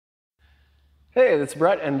Hey, it's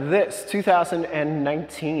Brett, and this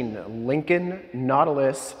 2019 Lincoln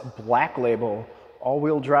Nautilus Black Label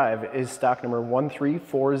all-wheel drive is stock number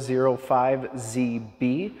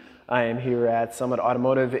 13405ZB. I am here at Summit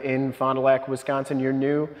Automotive in Fond du Lac, Wisconsin, your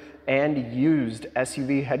new and used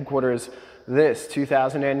SUV headquarters. This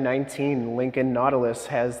 2019 Lincoln Nautilus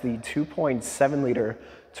has the 2.7-liter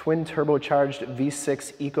twin-turbocharged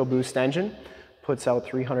V6 EcoBoost engine. Puts out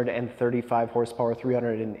 335 horsepower,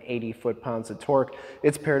 380 foot-pounds of torque.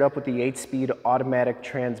 It's paired up with the 8-speed automatic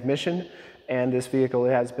transmission, and this vehicle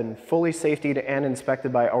has been fully safetied and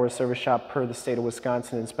inspected by our service shop per the state of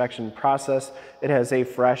Wisconsin inspection process. It has a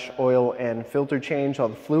fresh oil and filter change. All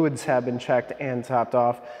the fluids have been checked and topped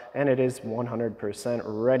off, and it is 100%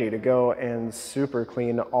 ready to go and super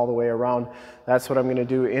clean all the way around. That's what I'm going to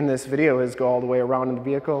do in this video, is go all the way around in the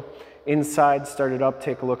vehicle. Inside, start it up,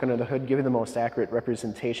 take a look under the hood, give you the most accurate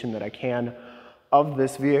representation that I can of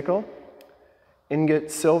this vehicle. Ingot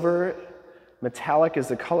silver, metallic is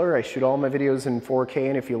the color. I shoot all my videos in 4K,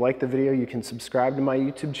 and if you like the video, you can subscribe to my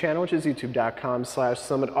YouTube channel, which is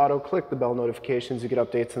youtube.com/summitauto. Click the bell notifications. You get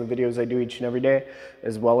updates on the videos I do each and every day,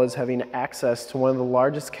 as well as having access to one of the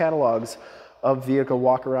largest catalogs of vehicle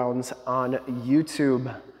walkarounds on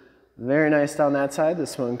YouTube. Very nice down that side.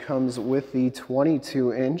 This one comes with the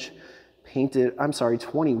 21-inch painted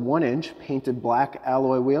black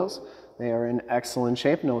alloy wheels. They are in excellent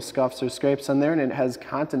shape, no scuffs or scrapes on there, and it has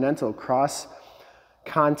Continental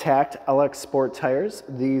Crosscontact LX Sport tires.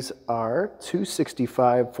 These are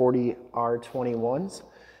 265/40 R21s,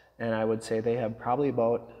 and I would say they have probably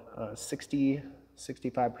about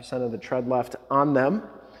 65% of the tread left on them.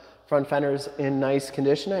 Front fender's in nice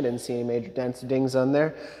condition. I didn't see any major dents or dings on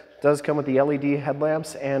there. It does come with the LED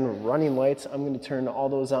headlamps and running lights. I'm going to turn all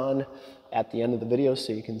those on at the end of the video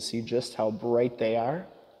so you can see just how bright they are.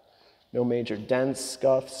 No major dents,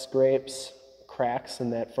 scuffs, scrapes, cracks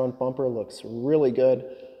in that front bumper. Looks really good.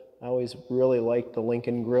 I always really like the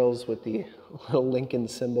Lincoln grills with the little Lincoln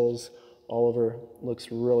symbols all over.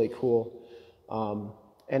 Looks really cool.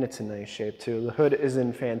 And it's in nice shape too. The hood is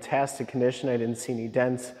in fantastic condition. I didn't see any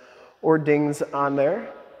dents or dings on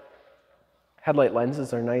there. Headlight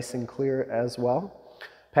lenses are nice and clear as well.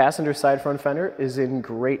 Passenger side front fender is in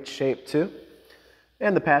great shape too.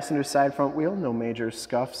 And the passenger side front wheel, no major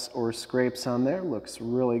scuffs or scrapes on there. Looks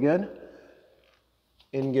really good.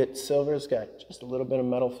 Ingot silver's got just a little bit of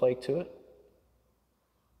metal flake to it.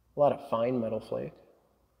 A lot of fine metal flake.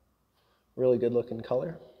 Really good looking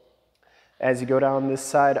color. As you go down this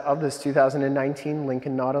side of this 2019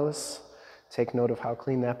 Lincoln Nautilus, take note of how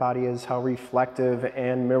clean that body is, how reflective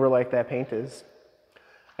and mirror-like that paint is.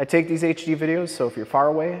 I take these HD videos, so if you're far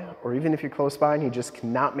away, or even if you're close by and you just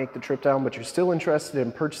cannot make the trip down, but you're still interested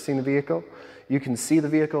in purchasing the vehicle, you can see the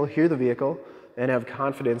vehicle, hear the vehicle, and have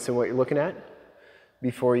confidence in what you're looking at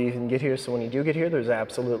before you even get here. So when you do get here, there's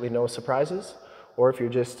absolutely no surprises. Or if you're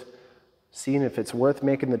just seeing if it's worth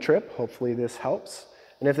making the trip, hopefully this helps.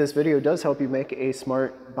 And if this video does help you make a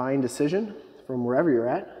smart buying decision from wherever you're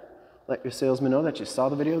at, let your salesman know that you saw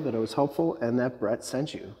the video, that it was helpful, and that Brett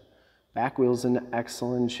sent you. Back wheel's in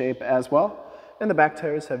excellent shape as well, and the back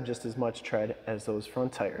tires have just as much tread as those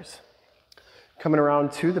front tires. Coming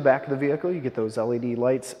around to the back of the vehicle, you get those LED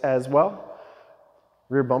lights as well.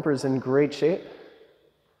 Rear bumper's in great shape.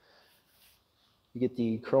 You get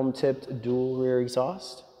the chrome-tipped dual rear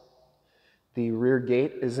exhaust. The rear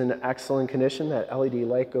gate is in excellent condition. That LED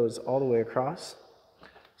light goes all the way across.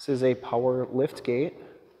 This is a power lift gate,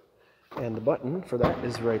 and the button for that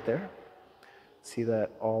is right there. See that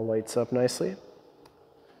all lights up nicely.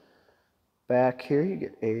 Back here you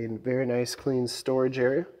get a very nice clean storage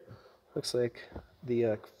area. Looks like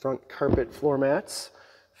the front carpet floor mats,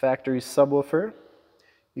 factory subwoofer.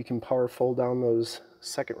 You can power fold down those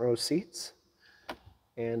second row seats.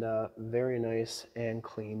 And very nice and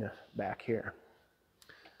clean back here.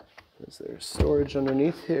 Is there storage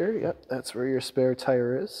underneath here? Yep, that's where your spare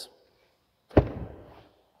tire is.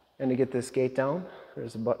 And to get this gate down,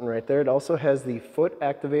 there's a button right there. It also has the foot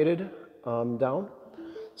activated down.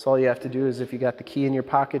 So all you have to do is, if you got the key in your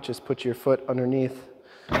pocket, just put your foot underneath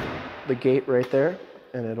the gate right there,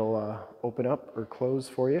 and it'll open up or close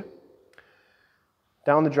for you.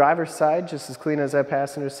 Down the driver's side, just as clean as that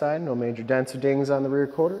passenger side. No major dents or dings on the rear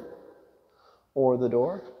quarter or the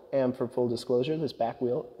door. And for full disclosure, this back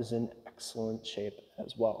wheel is in excellent shape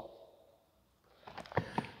as well.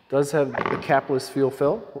 Does have the capless fuel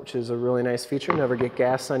fill, which is a really nice feature. Never get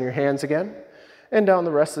gas on your hands again. And down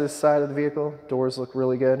the rest of this side of the vehicle, doors look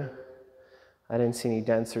really good. I didn't see any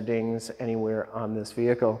dents or dings anywhere on this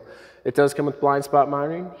vehicle. It does come with blind spot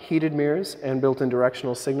monitoring, heated mirrors, and built-in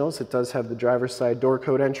directional signals. It does have the driver's side door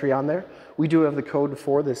code entry on there. We do have the code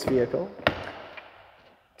for this vehicle.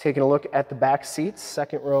 Taking a look at the back seats,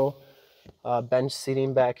 second row bench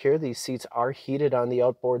seating back here. These seats are heated on the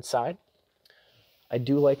outboard side. I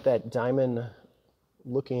do like that diamond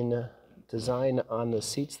looking design on the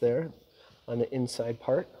seats there on the inside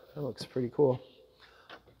part. That looks pretty cool.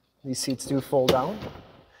 These seats do fold down,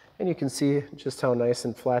 and you can see just how nice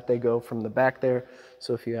and flat they go from the back there.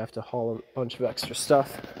 So if you have to haul a bunch of extra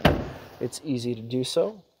stuff, it's easy to do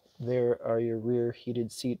so. There are your rear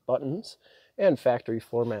heated seat buttons and factory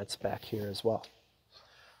floor mats back here as well.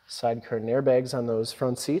 Side curtain airbags on those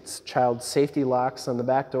front seats, child safety locks on the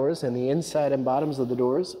back doors, and the inside and bottoms of the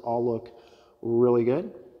doors all look really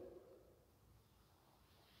good.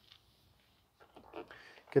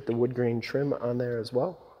 Get the wood grain trim on there as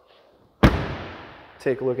well.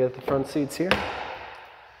 Take a look at the front seats here.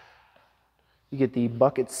 You get the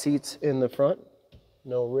bucket seats in the front.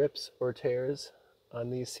 No rips or tears on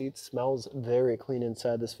these seats. Smells very clean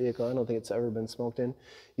inside this vehicle. I don't think it's ever been smoked in.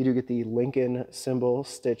 You do get the Lincoln symbol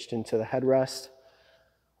stitched into the headrest.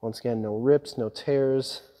 Once again, no rips, no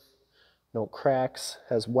tears, no cracks.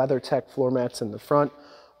 Has WeatherTech floor mats in the front.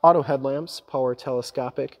 Auto headlamps, power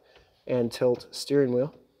telescopic and tilt steering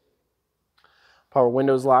wheel. Power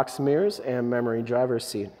windows, locks, mirrors, and memory driver's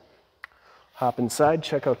seat. Hop inside,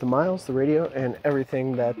 check out the miles, the radio, and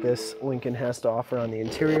everything that this Lincoln has to offer on the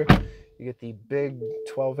interior. You get the big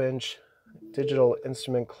 12-inch digital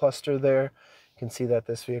instrument cluster there. You can see that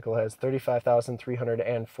this vehicle has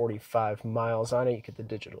 35,345 miles on it. You get the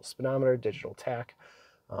digital speedometer, digital tach.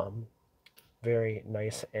 Very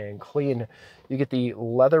nice and clean. You get the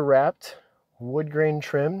leather-wrapped, wood grain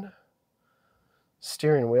trimmed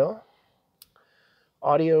steering wheel.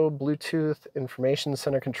 Audio, Bluetooth, information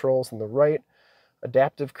center controls on the right.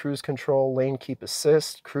 Adaptive cruise control, lane keep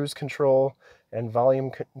assist, cruise control, and volume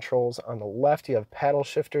controls on the left. You have paddle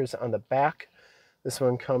shifters on the back. This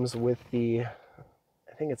one comes with the,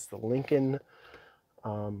 I think it's the Lincoln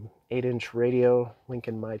 8-inch radio,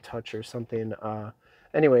 Lincoln My Touch or something.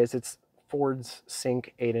 Anyways, it's Ford's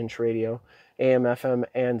Sync 8-inch radio, AM, FM,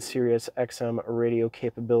 and Sirius XM radio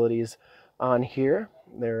capabilities on here.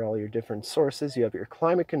 There are all your different sources. You have your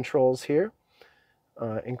climate controls here,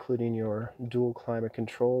 including your dual climate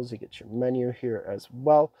controls. You get your menu here as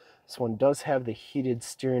well. This one does have the heated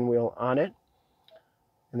steering wheel on it.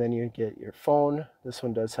 And then you get your phone. This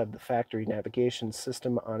one does have the factory navigation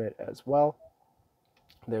system on it as well.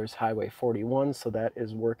 There's Highway 41, so that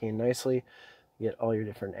is working nicely. You get all your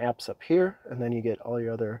different apps up here, and then you get all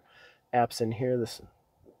your other apps in here. This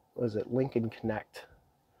was it, Lincoln Connect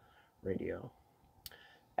radio.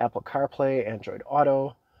 Apple CarPlay, Android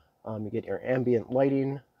Auto. You get your ambient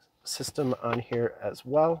lighting system on here as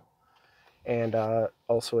well, and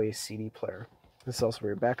also a CD player. This is also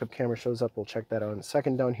where your backup camera shows up. We'll check that out in a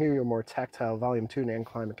second. Down here, your more tactile volume tune and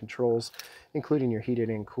climate controls, including your heated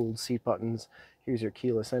and cooled seat buttons. Here's your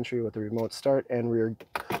keyless entry with the remote start and rear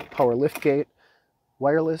power liftgate,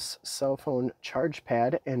 wireless cell phone charge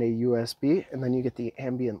pad, and a USB. And then you get the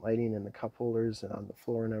ambient lighting in the cup holders and on the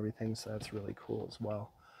floor and everything, so that's really cool as well.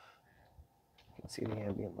 You can see the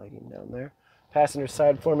ambient lighting down there. Passenger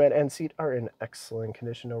side floor mat and seat are in excellent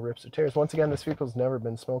condition, no rips or tears. Once again, this vehicle's never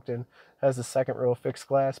been smoked in. Has the second row fixed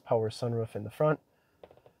glass, power sunroof in the front.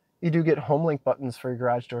 You do get Homelink buttons for your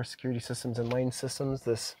garage door security systems and lane systems.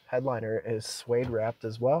 This headliner is suede wrapped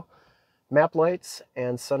as well. Map lights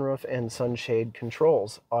and sunroof and sunshade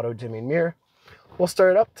controls. Auto dimming mirror. We'll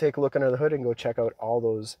start it up, take a look under the hood, and go check out all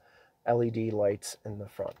those LED lights in the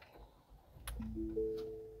front.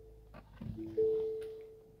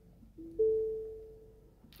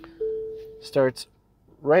 Starts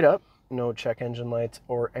right up, no check engine lights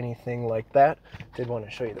or anything like that. Did want to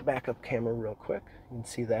show you the backup camera real quick. You can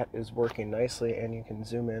see that is working nicely, and you can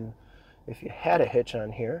zoom in if you had a hitch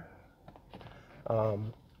on here.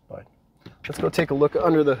 But let's go take a look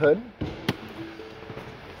under the hood.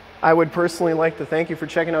 I would personally like to thank you for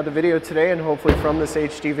checking out the video today, and hopefully from this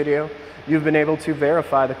HD video, you've been able to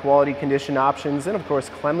verify the quality, condition, options, and of course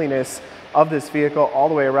cleanliness of this vehicle all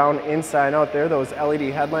the way around, inside and out there. Those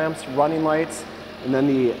LED headlamps, running lights, and then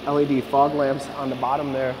the LED fog lamps on the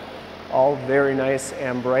bottom there, all very nice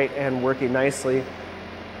and bright and working nicely.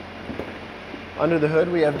 Under the hood,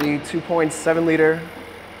 we have the 2.7 liter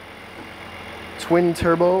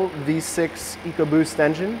twin-turbo V6 EcoBoost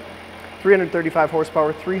engine, 335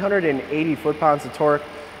 horsepower, 380 foot-pounds of torque.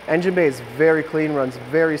 Engine bay is very clean, runs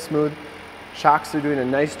very smooth. Shocks are doing a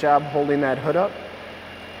nice job holding that hood up.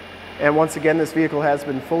 And once again, this vehicle has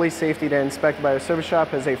been fully safetied and inspected by our service shop,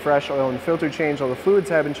 has a fresh oil and filter change, all the fluids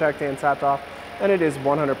have been checked and topped off, and it is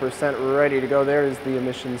 100% ready to go. There is the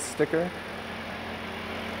emissions sticker.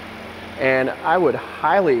 And I would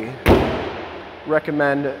highly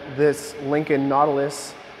recommend this Lincoln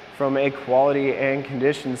Nautilus from a quality and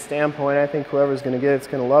condition standpoint. I think whoever's going to get it's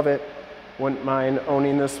going to love it. Wouldn't mind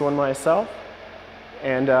owning this one myself.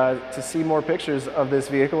 And to see more pictures of this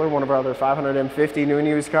vehicle or one of our other 550 new and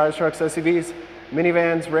used cars, trucks, SUVs,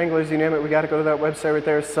 minivans, Wranglers, you name it, we got to go to that website right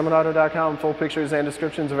there, summitauto.com. Full pictures and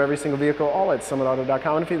descriptions of every single vehicle, all at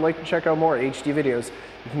summitauto.com. And if you'd like to check out more HD videos,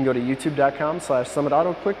 you can go to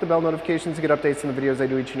youtube.com/summitauto. Click the bell notifications to get updates on the videos I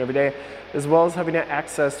do each and every day, as well as having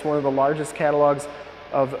access to one of the largest catalogs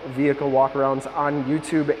of vehicle walkarounds on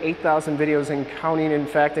YouTube, 8,000 videos and counting. In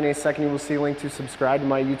fact, in a second you will see a link to subscribe to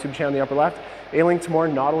my YouTube channel in the upper left, a link to more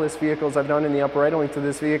Nautilus vehicles I've done in the upper right, a link to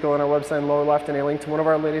this vehicle on our website in the lower left, and a link to one of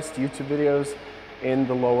our latest YouTube videos in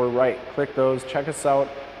the lower right. Click those, check us out.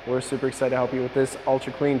 We're super excited to help you with this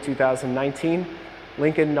ultra clean 2019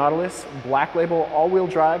 Lincoln Nautilus, black label, all-wheel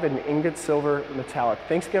drive, and ingot silver metallic.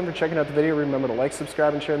 Thanks again for checking out the video. Remember to like,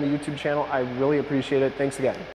 subscribe, and share on the YouTube channel. I really appreciate it. Thanks again.